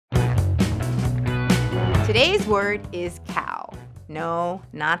Today's word is cow. No,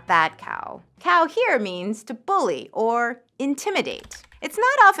 not that cow. Cow here means to bully or intimidate. It's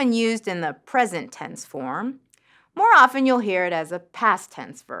not often used in the present tense form. More often you'll hear it as a past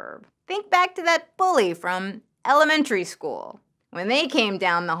tense verb. Think back to that bully from elementary school. When they came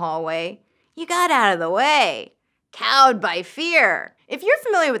down the hallway, you got out of the way, cowed by fear. If you're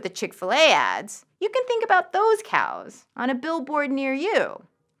familiar with the Chick-fil-A ads, you can think about those cows on a billboard near you,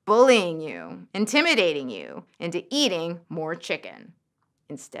 bullying you, intimidating you into eating more chicken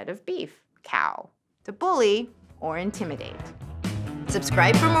instead of beef. Cow, to bully or intimidate.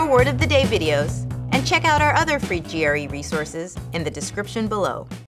 Subscribe for more Word of the Day videos and check out our other free GRE resources in the description below.